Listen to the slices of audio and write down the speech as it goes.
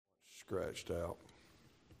scratched out.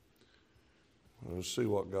 Let's see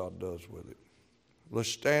what God does with it. Let's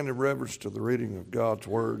stand in reverence to the reading of God's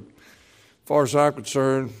Word. As far as I'm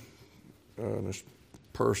concerned, and it's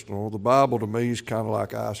personal, the Bible to me is kind of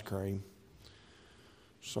like ice cream.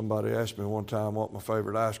 Somebody asked me one time what my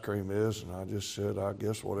favorite ice cream is, and I just said, I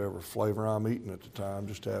guess whatever flavor I'm eating at the time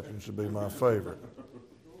just happens to be my favorite.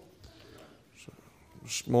 So,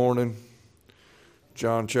 this morning,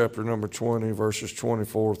 John chapter number 20, verses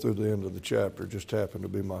 24 through the end of the chapter just happened to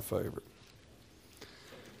be my favorite.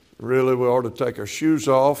 Really, we ought to take our shoes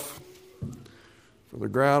off, for the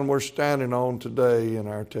ground we're standing on today in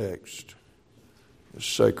our text is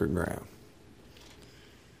sacred ground.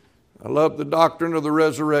 I love the doctrine of the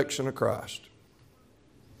resurrection of Christ.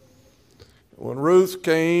 When Ruth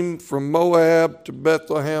came from Moab to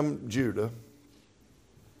Bethlehem, Judah,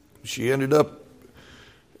 she ended up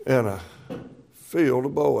in a field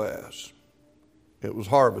of Boaz. It was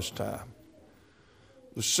harvest time.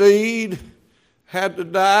 The seed had to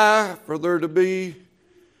die for there to be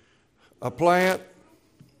a plant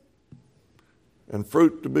and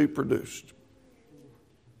fruit to be produced.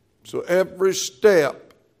 So every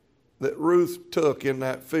step that Ruth took in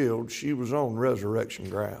that field, she was on resurrection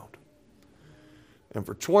ground. And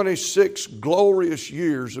for 26 glorious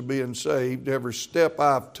years of being saved, every step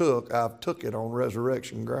I've took it on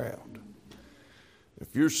resurrection ground.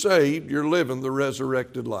 If you're saved, you're living the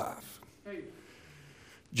resurrected life.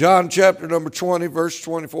 John chapter number 20, verse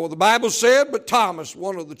 24. The Bible said, but Thomas,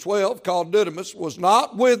 one of the 12, called Didymus, was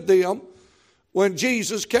not with them when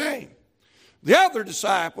Jesus came. The other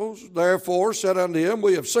disciples, therefore, said unto him,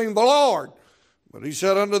 we have seen the Lord. But he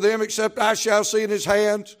said unto them, except I shall see in his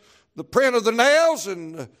hands the print of the nails,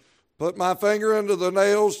 and put my finger into the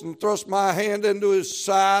nails, and thrust my hand into his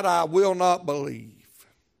side, I will not believe.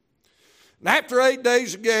 And after 8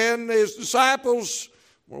 days again, his disciples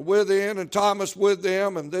were within, and Thomas with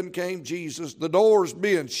them, and then came Jesus, the doors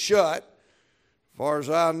being shut. As far as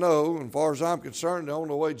I know, and as far as I'm concerned, the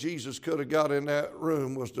only way Jesus could have got in that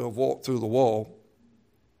room was to have walked through the wall.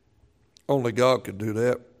 Only God could do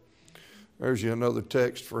that. There's you another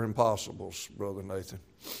text for impossibles, Brother Nathan.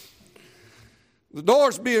 The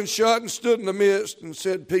doors being shut, and stood in the midst, and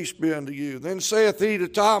said, peace be unto you. Then saith he to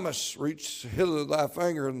Thomas, reach hither thy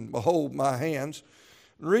finger, and behold my hands.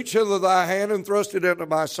 And reach hither thy hand, and thrust it into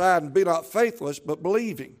my side, and be not faithless, but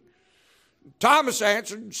believing. Thomas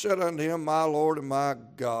answered and said unto him, my Lord and my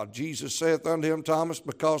God. Jesus saith unto him, Thomas,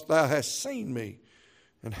 because thou hast seen me,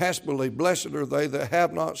 and hast believed, blessed are they that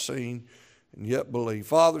have not seen, and yet believe.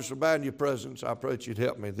 Father, so by in your presence, I pray that you'd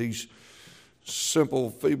help me. These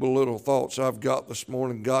simple, feeble little thoughts I've got this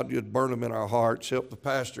morning, God, you'd burn them in our hearts. Help the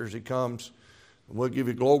pastor as he comes. And we'll give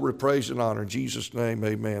you glory, praise, and honor. In Jesus' name,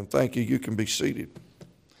 amen. Thank you. You can be seated.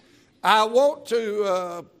 I want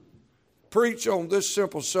to preach on this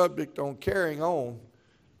simple subject on carrying on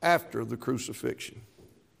after the crucifixion.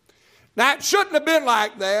 Now, it shouldn't have been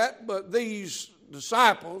like that, but these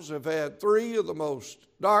disciples have had 3 of the most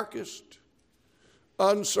darkest,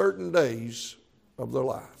 uncertain days of their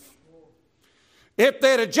life. If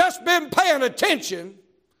they'd have just been paying attention,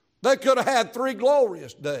 they could have had 3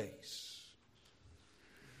 glorious days.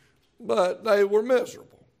 But they were miserable.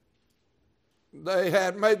 They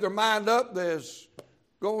had made their mind up, there's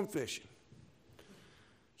going fishing.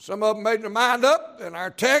 Some of them made their mind up in our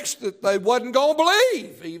text that they wasn't going to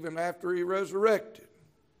believe even after he resurrected.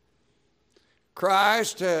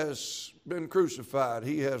 Christ has been crucified.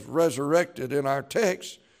 He has resurrected in our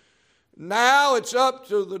text. Now it's up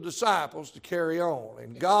to the disciples to carry on.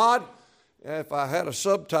 And God, if I had a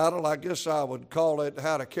subtitle, I guess I would call it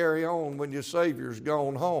How to Carry On When Your Savior's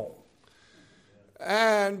Gone Home.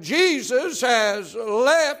 And Jesus has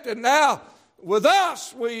left, and now with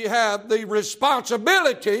us we have the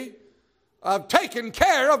responsibility of taking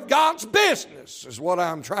care of God's business, is what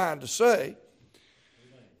I'm trying to say.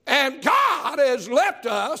 And God has left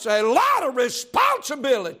us a lot of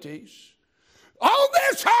responsibilities on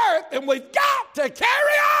this earth, and we've got to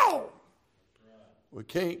carry on. We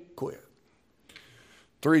can't quit.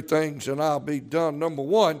 3 things and I'll be done. Number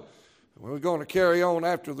 1, we're going to carry on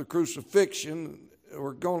after the crucifixion.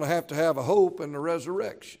 We're going to have a hope in the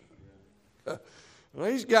resurrection.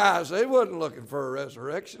 These guys, they wasn't looking for a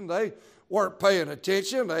resurrection. They weren't paying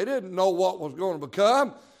attention. They didn't know what was going to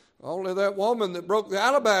become. Only that woman that broke the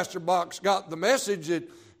alabaster box got the message that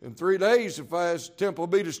in 3 days, if the temple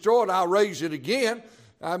be destroyed, I'll raise it again.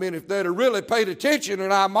 I mean, if they'd have really paid attention,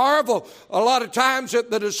 and I marvel a lot of times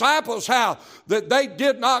at the disciples how that they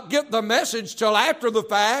did not get the message till after the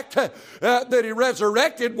fact that he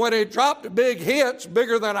resurrected, when he dropped big hints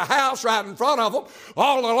bigger than a house right in front of them.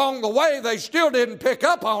 All along the way, they still didn't pick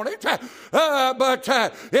up on it. But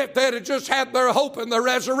if they'd have just had their hope in the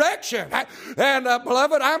resurrection. And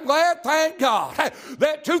beloved, I'm glad, thank God,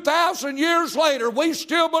 that 2,000 years later, we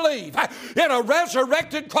still believe in a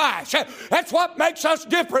resurrected Christ. That's what makes us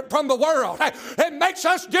different from the world. It makes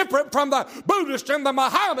us different from the Buddhists and the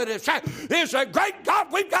Mohammedans. Is a great God.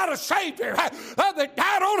 We've got a Savior that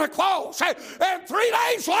died on a cross, and 3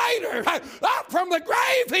 days later, up from the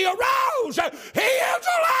grave, he arose. He is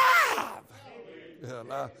alive.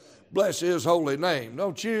 And bless his holy name.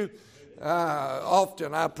 Don't you?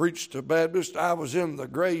 Often I preach to Baptists. I was in the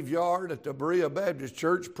graveyard at the Berea Baptist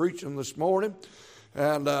Church preaching this morning.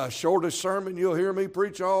 And shortest sermon you'll hear me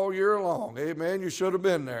preach all year long. Amen. You should have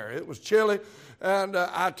been there. It was chilly. And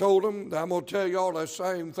I told them, I'm going to tell you all the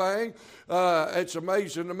same thing. It's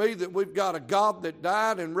amazing to me that we've got a God that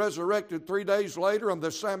died and resurrected 3 days later. And the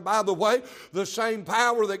same, by the way, the same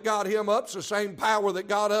power that got him up is the same power that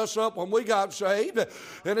got us up when we got saved.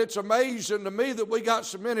 And it's amazing to me that we got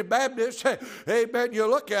so many Baptists. Amen. You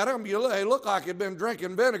look at them, they look like they've been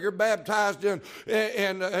drinking vinegar, baptized in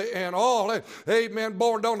oil. Amen.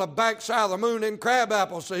 Born on the backside of the moon in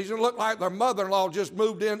crabapple season. Look like their mother-in-law just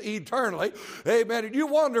moved in eternally. Amen. And you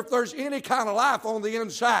wonder if there's any kind of life on the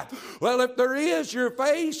inside. Well, if there is, your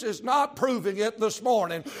face is not proving it this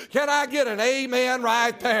morning. Can I get an amen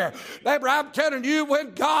right there? Neighbor, I'm telling you,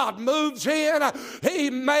 when God moves in, he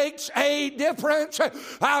makes a difference.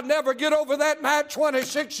 I'll never get over that night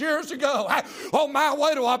 26 years ago. On my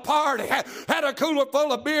way to a party, had a cooler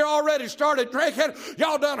full of beer, already started drinking.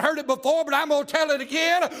 Y'all done heard it before, but I'm going to tell it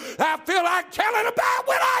again. I feel like telling about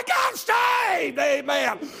when I got saved.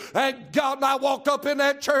 Amen. And God and I walked up in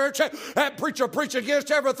that church, and preacher preached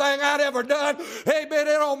against everything I'd ever done. Amen.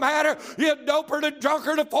 It don't matter. You doper, the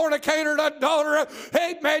drunkard, the fornicator, the adulterer.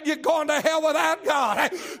 Amen. You're going to hell without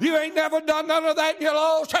God. You ain't never done none of that. You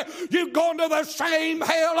lost. You're going to the same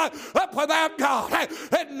hell up without God.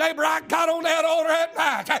 And neighbor, I got on that altar at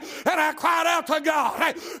night, and I cried out to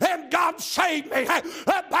God, and God saved me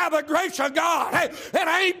by the grace of God. And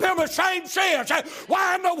I ain't been the same since.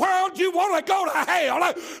 Why in the world you want to go to hell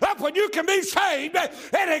up when you can be saved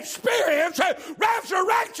and experience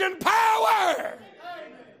resurrection power?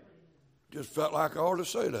 Just felt like I ought to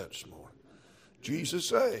say that this morning. Jesus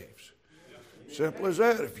saves. Simple as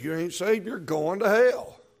that. If you ain't saved, you're going to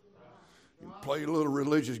hell. You can play little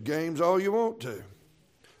religious games all you want to.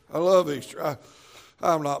 I love Easter.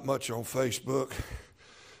 I'm not much on Facebook.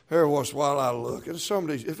 Every once in a while I look. And some of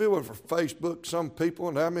these, if it were for Facebook, some people,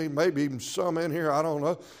 and I mean maybe even some in here, I don't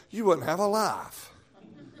know, you wouldn't have a life.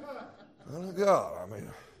 Oh, God, I mean,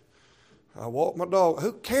 I walk my dog.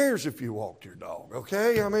 Who cares if you walked your dog,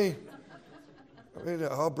 okay? I mean,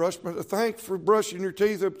 I'll brush my, thanks for brushing your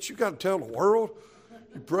teeth, but you got to tell the world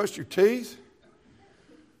you brush your teeth.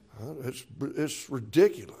 It's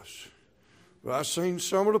ridiculous. But I've seen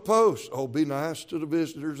some of the posts. Oh, be nice to the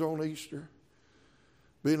visitors on Easter.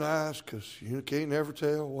 Be nice, because you can't never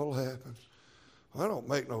tell what'll happen. Well, that don't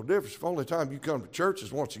make no difference. If the only time you come to church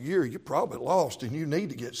is once a year, you're probably lost and you need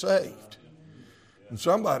to get saved. And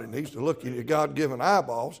somebody needs to look in your God-given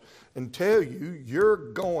eyeballs and tell you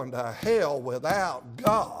you're going to hell without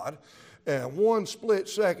God. And one split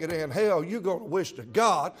second in hell, you're going to wish to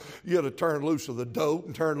God you'd have turned loose of the dope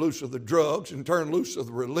and turned loose of the drugs and turned loose of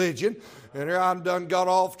the religion. And here I'm done got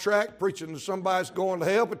off track preaching to somebody that's going to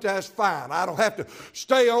hell, but that's fine. I don't have to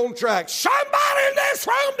stay on track. Somebody in this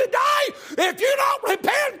room today, if you don't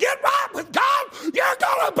repent, get right with God, you're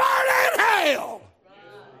going to burn in hell.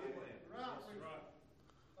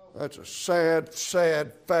 That's a sad,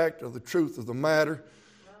 sad fact of the truth of the matter.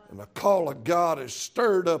 And the call of God is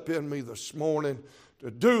stirred up in me this morning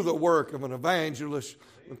to do the work of an evangelist.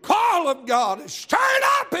 The call of God is stirred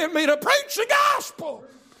up in me to preach the gospel.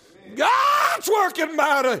 God's working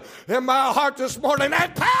mighty in my heart this morning.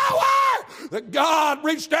 That power that God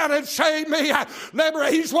reached down and saved me. Neighbor,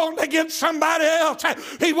 he's wanting to get somebody else.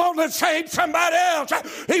 He wanting to save somebody else.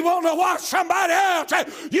 He wanting to wash somebody else.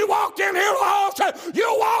 You walked in here lost.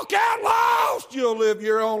 You walk out lost. You'll live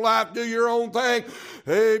your own life, do your own thing.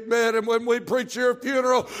 Amen. And when we preach your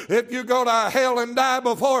funeral, if you go to hell and die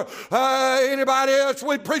before anybody else,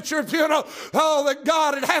 we preach your funeral. Oh, that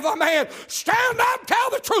God would have a man stand up, tell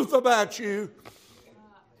the truth about you.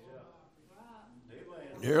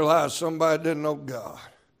 Here lies somebody that didn't know God.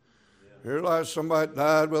 Here lies somebody that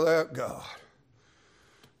died without God.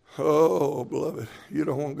 Oh, beloved, you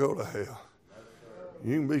don't want to go to hell.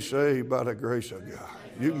 You can be saved by the grace of God.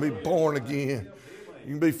 You can be born again.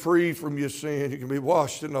 You can be free from your sin. You can be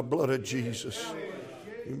washed in the blood of Jesus.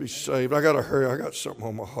 You can be saved. I got to hurry. I got something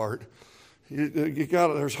on my heart.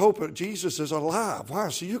 There's hope that Jesus is alive. Why?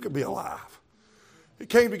 So you can be alive. He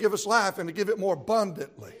came to give us life and to give it more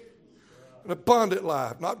abundantly. An abundant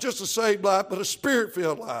life. Not just a saved life, but a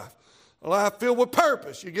spirit-filled life. A life filled with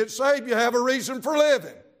purpose. You get saved, you have a reason for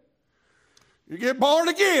living. You get born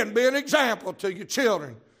again, be an example to your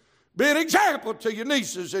children. Be an example to your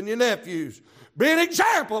nieces and your nephews. Be an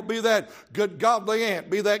example. Be that good godly aunt.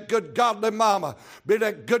 Be that good godly mama. Be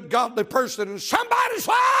that good godly person in somebody's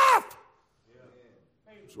life.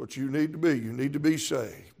 That's what you need to be. You need to be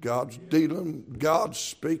saved. God's dealing, God's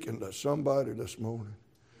speaking to somebody this morning.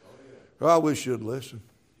 I wish you'd listen.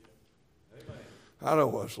 I know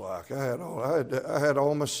what it's like. I had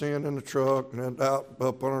all my sin in the truck and out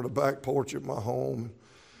up under the back porch at my home.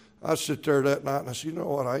 I sit there that night and I said, you know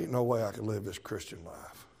what? I ain't no way I can live this Christian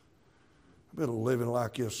life. I've been living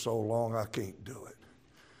like this so long, I can't do it.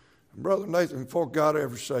 And Brother Nathan, before God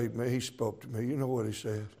ever saved me, he spoke to me. You know what he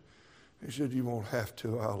said? He said, you won't have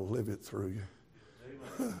to. I'll live it through you.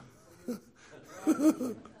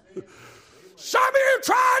 Some of you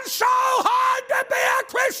trying so hard to be a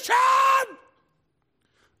Christian.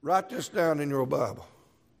 Write this down in your Bible.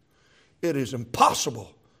 It is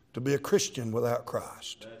impossible to be a Christian without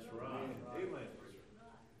Christ. That's right. Amen.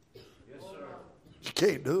 Yes, sir. You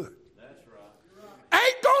can't do it. That's right.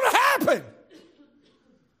 Ain't going to happen.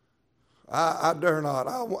 I dare not.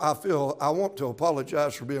 I want to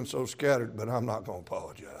apologize for being so scattered, but I'm not going to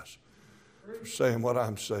apologize for saying what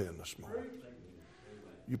I'm saying this morning.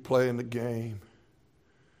 You playing the game.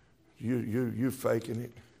 You faking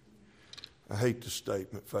it. I hate the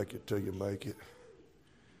statement, fake it till you make it.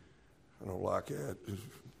 I don't like that.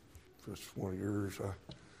 It's one of yours.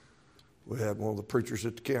 We had one of the preachers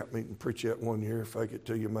at the camp meeting preach that one year, fake it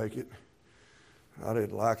till you make it. I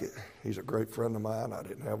didn't like it. He's a great friend of mine. I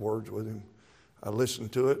didn't have words with him. I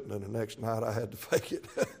listened to it, and then the next night I had to fake it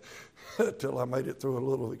until I made it through a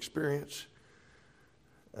little experience.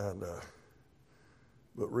 And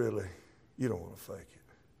but really, you don't want to fake it.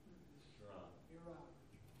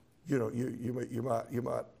 You know, you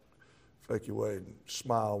might fake your way and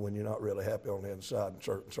smile when you're not really happy on the inside in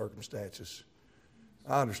certain circumstances.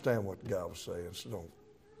 I understand what the guy was saying, so don't.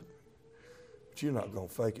 But you're not going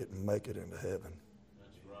to fake it and make it into heaven.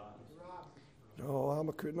 That's right. No, I'm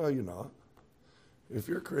a Christian. No, you're not. If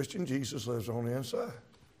you're a Christian, Jesus lives on the inside.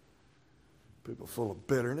 People full of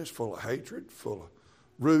bitterness, full of hatred, full of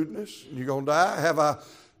rudeness. You're going to die. Have I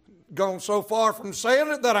gone so far from saying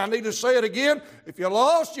it that I need to say it again? If you're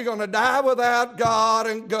lost, you're going to die without God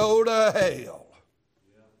and go to hell.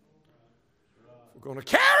 We're going to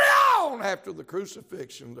carry on after the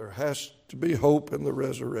crucifixion. There has to be hope in the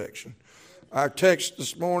resurrection. Our text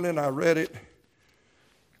this morning, I read it.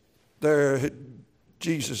 There,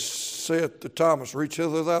 Jesus said to Thomas, reach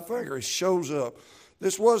hither thy finger. He shows up.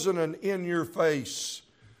 This wasn't an in-your-face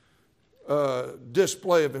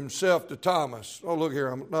display of himself to Thomas. Oh, look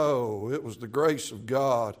here. No, it was the grace of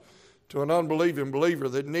God to an unbelieving believer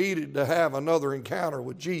that needed to have another encounter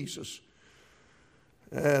with Jesus.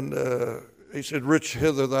 And he said, reach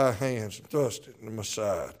hither thy hands and thrust it into my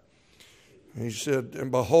side. And he said,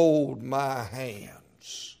 and behold my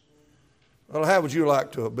hands. Well, how would you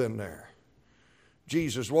like to have been there?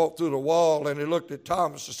 Jesus walked through the wall and he looked at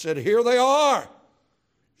Thomas and said, here they are.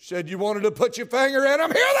 He said, you wanted to put your finger in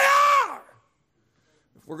them? Here they are.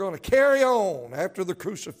 If we're going to carry on after the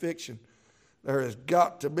crucifixion, there has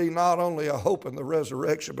got to be not only a hope in the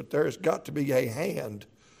resurrection, but there has got to be a hand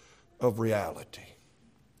of reality.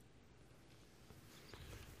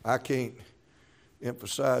 I can't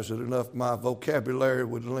emphasize it enough. My vocabulary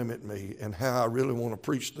would limit me in how I really want to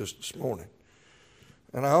preach this morning.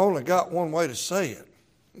 And I only got one way to say it.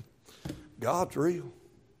 God's real.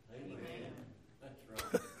 Amen.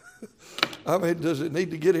 That's right. I mean, does it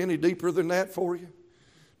need to get any deeper than that for you?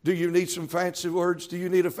 Do you need some fancy words? Do you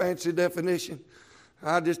need a fancy definition?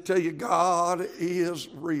 I just tell you, God is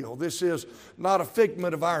real. This is not a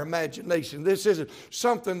figment of our imagination. This isn't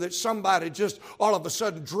something that somebody just all of a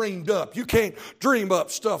sudden dreamed up. You can't dream up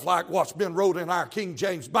stuff like what's been wrote in our King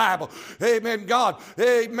James Bible. Amen, God.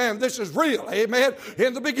 Amen. This is real. Amen.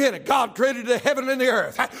 In the beginning, God created the heaven and the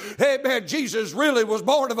earth. Amen. Jesus really was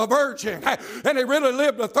born of a virgin. And he really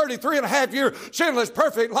lived a 33-and-a-half-year sinless,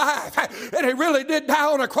 perfect life. And he really did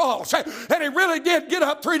die on a cross. And he really did get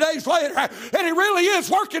up 3 days later. And he really is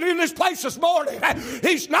working in this place this morning.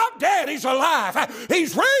 He's not dead. He's alive.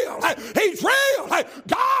 He's real. He's real.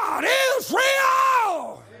 God is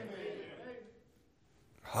real.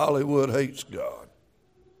 Hollywood hates God.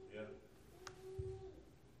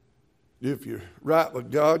 If you're right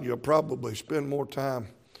with God, you'll probably spend more time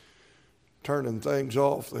turning things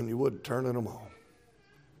off than you would turning them on.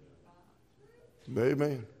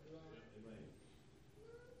 Amen.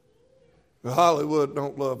 Hollywood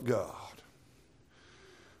don't love God.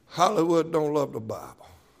 Hollywood don't love the Bible.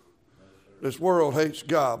 This world hates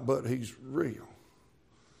God, but He's real.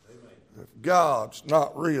 If God's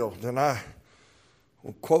not real, then I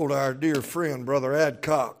will quote our dear friend, Brother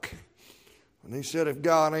Adcock, when he said, if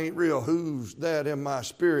God ain't real, who's that in my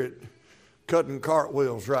spirit cutting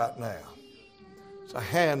cartwheels right now? It's a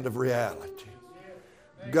hand of reality.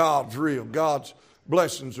 God's real. God's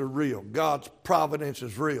blessings are real. God's providence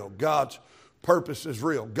is real. God's purpose is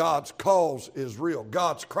real. God's cause is real.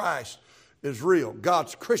 God's Christ is real.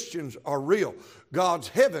 God's Christians are real. God's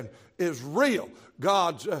heaven is real.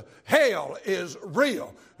 God's hell is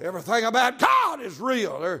real. Everything about God is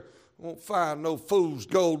real. There won't find no fool's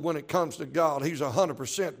gold when it comes to God. He's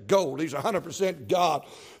 100% gold. He's 100% God.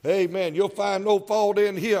 Amen. You'll find no fault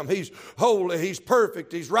in Him. He's holy. He's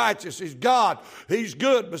perfect. He's righteous. He's God. He's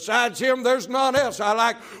good. Besides Him, there's none else. I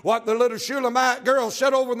like what the little Shulamite girl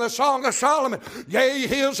said over in the Song of Solomon. Yea,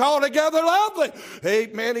 He is altogether lovely.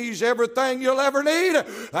 Amen. He's everything you'll ever need.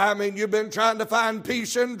 I mean, you've been trying to find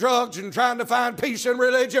peace in drugs and trying to find peace in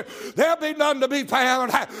religion. There'll be none to be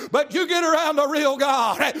found. But you get around a real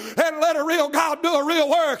God and let a real God do a real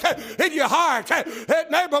work in your heart.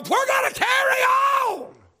 Neighbor, we're going to carry on.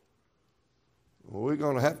 We're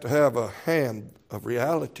going to have a hand of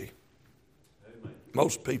reality. Amen.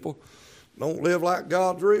 Most people don't live like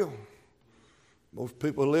God's real. Most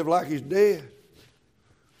people live like He's dead.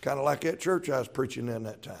 Kind of like that church I was preaching in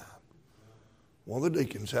that time. One of the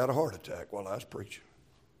deacons had a heart attack while I was preaching.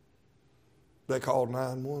 They called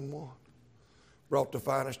 911. Brought the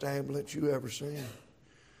finest ambulance you ever seen.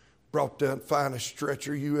 Brought the finest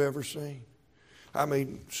stretcher you ever seen. I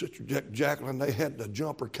mean, Sister Jacqueline, they had the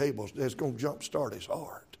jumper cables. That's going to jump start his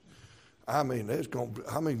heart. I mean,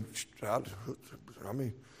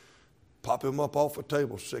 pop him up off a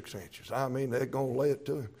table 6 inches. I mean, they're going to lay it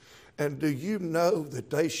to him. And do you know that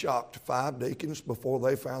they shocked 5 deacons before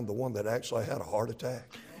they found the one that actually had a heart attack?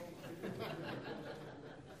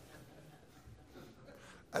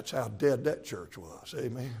 That's how dead that church was.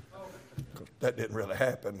 Amen. That didn't really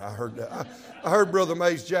happen. I heard that. I heard Brother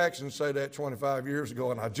Mace Jackson say that 25 years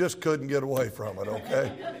ago, and I just couldn't get away from it,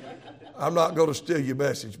 okay? I'm not going to steal your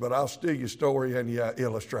message, but I'll steal your story and your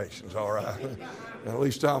illustrations, all right? At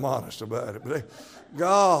least I'm honest about it. But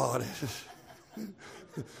God,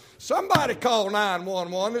 somebody called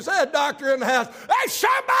 911. There's a doctor in the house. Hey,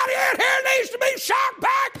 somebody in here needs to be shocked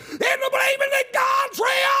back into believing that God's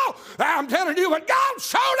real. I'm telling you, when God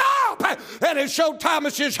showed up and He showed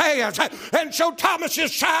Thomas's hands and showed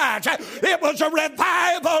Thomas's sides, it was a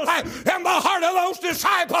revival in the heart of those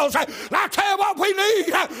disciples. And I tell you what we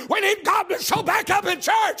need. We need God to show back up in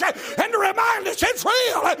church and to remind us it's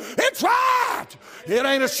real. It's right. It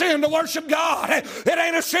ain't a sin to worship God. It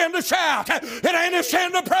ain't a sin to shout. It ain't a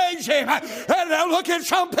sin to praise Him. And they'll look at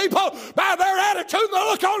some people by their attitude and the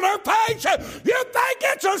look on their face. You think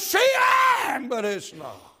it's a sin, but it's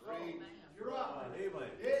not.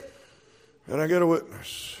 And I get a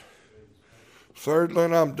witness. Thirdly,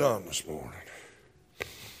 and I'm done this morning.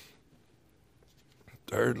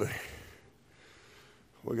 Thirdly,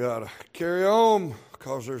 we got to carry on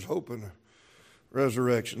because there's hope in the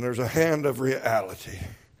resurrection. There's a hand of reality.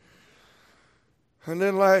 And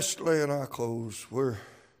then lastly, and I close, we're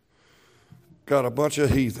got a bunch of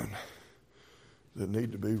heathen that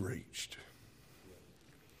need to be reached.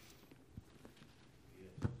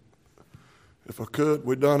 If I could,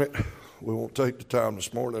 we'd done it. We won't take the time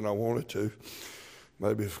this morning I wanted to.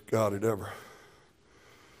 Maybe if God had ever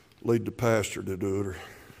lead the pastor to do it, or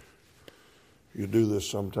you do this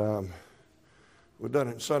sometime. We've done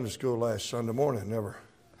it in Sunday school last Sunday morning. Never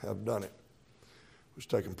have done it. Was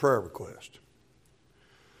taking prayer requests.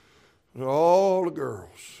 And all the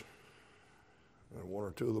girls and 1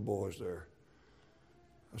 or 2 of the boys there.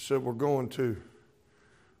 I said, we're going to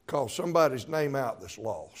call somebody's name out that's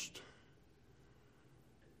lost.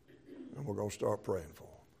 And we're going to start praying for them.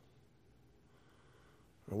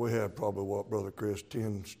 And we had probably, what, Brother Chris,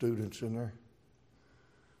 10 students in there.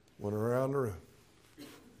 Went around the room.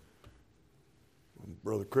 And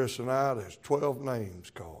Brother Chris and I, there's 12 names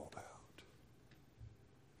called out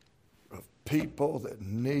of people that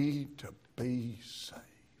need to be saved.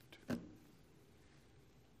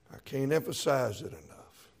 I can't emphasize it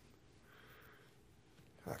enough.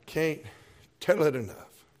 I can't tell it enough.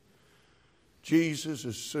 Jesus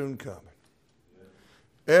is soon coming.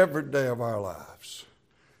 Every day of our lives.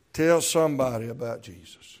 Tell somebody about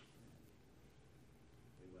Jesus.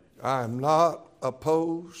 I am not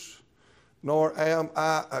opposed, nor am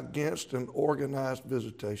I against an organized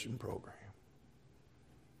visitation program.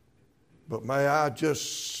 But may I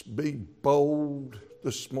just be bold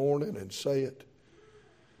this morning and say it?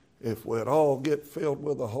 If we'd all get filled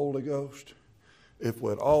with the Holy Ghost, if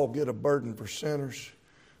we'd all get a burden for sinners,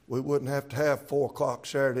 we wouldn't have to have 4 o'clock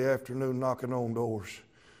Saturday afternoon knocking on doors.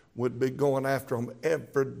 We'd be going after them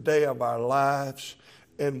every day of our lives,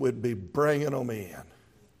 and we'd be bringing them in.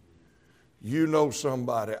 You know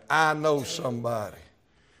somebody. I know somebody.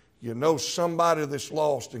 You know somebody that's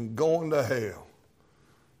lost and going to hell.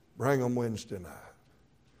 Bring them Wednesday night.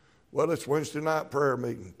 Well, it's Wednesday night prayer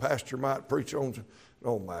meeting. Pastor might preach on. It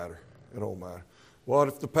don't matter. It don't matter. What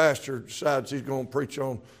if the pastor decides he's going to preach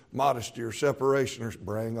on modesty or separation? Or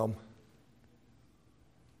bring them.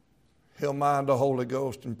 He'll mind the Holy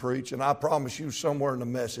Ghost and preach. And I promise you, somewhere in the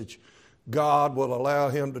message, God will allow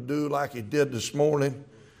him to do like he did this morning.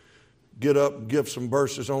 Get up and give some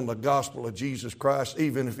verses on the gospel of Jesus Christ,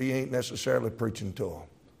 even if he ain't necessarily preaching to them.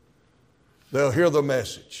 They'll hear the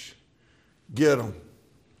message. Get them.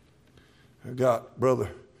 I got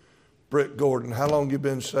Brother Britt Gordon. How long you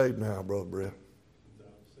been saved now, Brother Britt?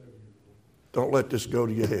 Don't let this go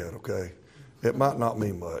to your head, okay? It might not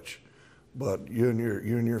mean much, but you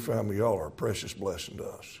and your family, y'all are a precious blessing to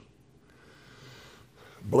us.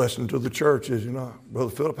 Blessing to the church, is you not?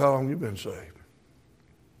 Brother Philip, how long you been saved?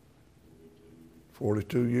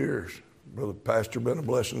 42 years. Brother Pastor been a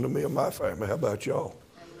blessing to me and my family. How about y'all?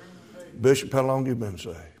 Bishop, how long you been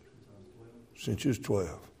saved? Since you was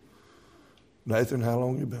 12. Nathan, how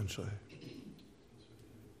long you been saved?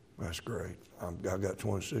 That's great. I got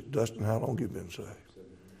 26. Dustin, how long you been saved?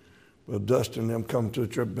 Well, Dustin and them coming to the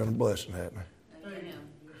church been a blessing, haven't they? Amen.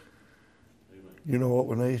 You know what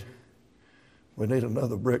we need? We need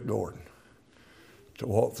another Britt Gordon to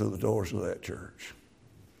walk through the doors of that church.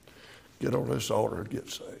 Get on this altar and get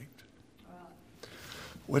saved.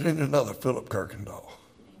 We need another Philip Kirkendall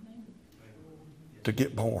to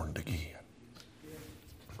get born again.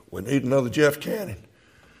 We need another Jeff Cannon,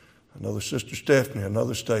 another Sister Stephanie,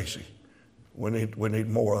 another Stacy. We need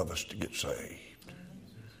more of us to get saved.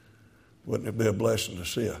 Wouldn't it be a blessing to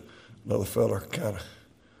see another fella kind of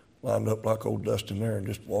lined up like old Dustin there and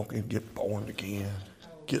just walk in, get born again,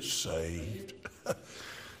 get saved?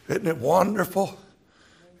 Isn't it wonderful?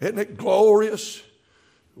 Isn't it glorious?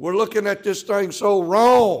 We're looking at this thing so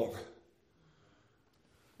wrong.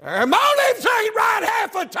 I'm only saying right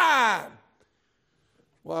half the time.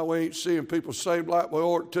 Why we ain't seeing people saved like we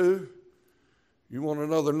ought to? You want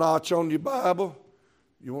another notch on your Bible?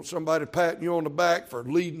 You want somebody patting you on the back for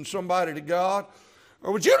leading somebody to God?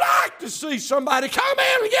 Or would you like to see somebody come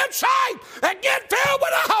in and get saved and get filled with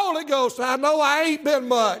the Holy Ghost? I know I ain't been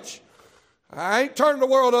much. I ain't turned the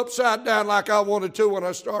world upside down like I wanted to when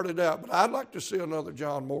I started out, but I'd like to see another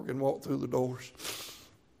John Morgan walk through the doors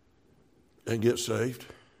and get saved.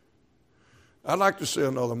 I'd like to see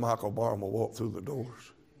another Michael Barma walk through the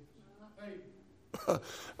doors.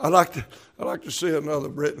 I'd like to see another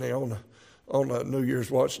Brittany on a New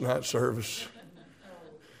Year's Watch night service.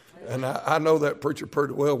 And I know that preacher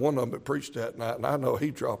pretty well. One of them that preached that night, and I know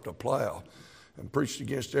he dropped a plow and preached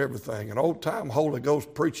against everything. And old-time Holy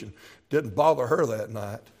Ghost preaching didn't bother her that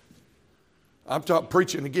night. I'm talking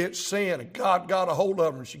preaching against sin, and God got a hold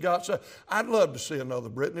of her, and she got saved. I'd love to see another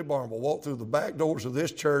Brittany Barnwell walk through the back doors of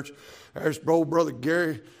this church. There's old brother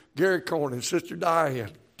Gary Corn and Sister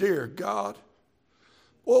Diane. Dear God,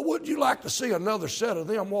 well, wouldn't you like to see another set of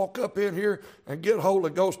them walk up in here and get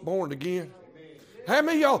Holy Ghost born again? How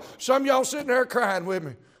many of y'all, some of y'all sitting there crying with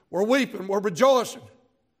me. We're weeping, we're rejoicing.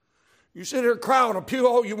 You sit here crying on a pew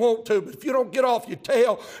all you want to, but if you don't get off your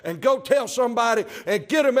tail and go tell somebody and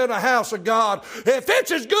get them in the house of God, if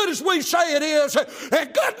it's as good as we say it is, and good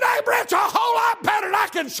neighbor, it's a whole lot better than I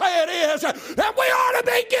can say it is, and we ought to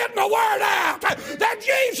be getting the word out that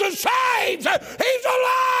Jesus saves, He's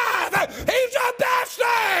alive, He's the best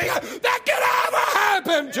thing that could ever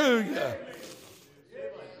happen to you.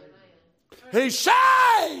 He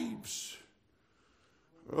saves.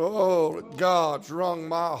 Oh, God's wrung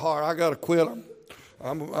my heart. I got to quit him.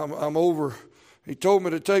 I'm over. He told me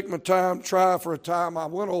to take my time, try for a time. I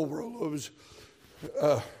went over a little.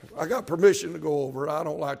 I got permission to go over. I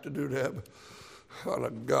don't like to do that.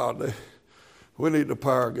 But God, we need the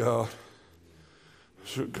power of God.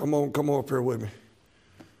 So come on up here with me.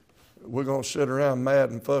 We're going to sit around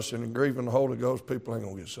mad and fussing and grieving the Holy Ghost. People ain't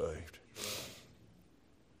going to get saved.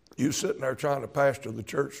 You sitting there trying to pastor the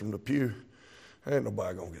church from the pew, ain't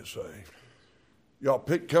nobody going to get saved. Y'all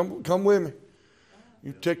come with me.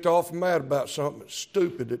 You ticked off and mad about something that's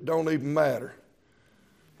stupid that don't even matter.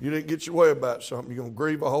 You didn't get your way about something, you're going to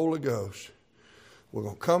grieve the Holy Ghost. We're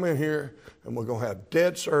going to come in here and we're going to have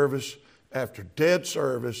dead service after dead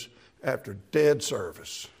service after dead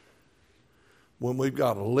service when we've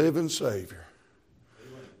got a living Savior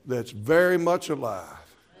that's very much alive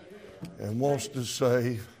and wants to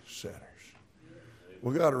save sinners.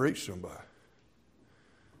 We've got to reach somebody.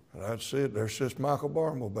 And I'd see it. There's Sister Michael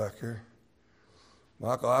Barnwell back here.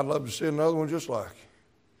 Michael, I'd love to see another one just like you.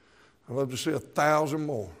 I'd love to see 1,000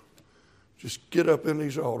 more. Just get up in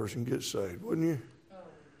these altars and get saved, wouldn't you?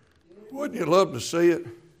 Wouldn't you love to see it?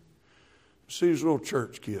 See these little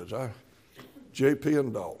church kids, JP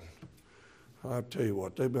and Dalton. I tell you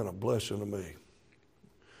what, they've been a blessing to me.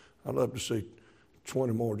 I'd love to see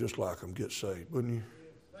 20 more just like them get saved, wouldn't you?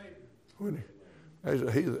 Wouldn't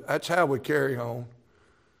you? That's how we carry on.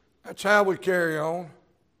 That's how we carry on.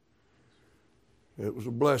 It was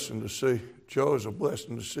a blessing to see. Joe, it was a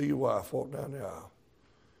blessing to see your wife walk down the aisle.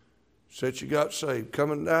 Said she got saved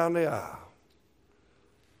coming down the aisle.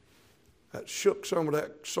 That shook some of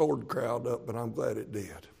that sword crowd up, but I'm glad it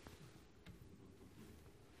did.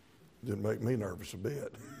 Didn't make me nervous a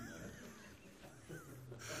bit.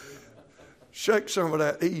 Shake some of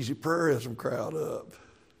that easy prayerism crowd up.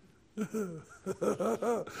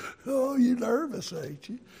 Oh, you nervous, ain't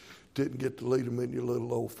you? Didn't get to lead them in your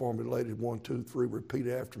little old formulated 1, 2, 3, repeat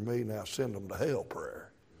after me, now send them to hell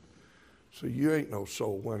prayer. So you ain't no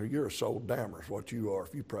soul winner. You're a soul damner is what you are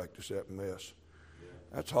if you practice that mess.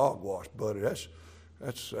 That's hogwash, buddy. That's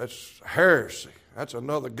heresy. That's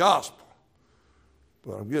another gospel.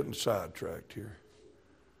 But I'm getting sidetracked here.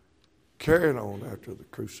 Carrying on after the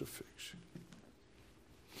crucifixion.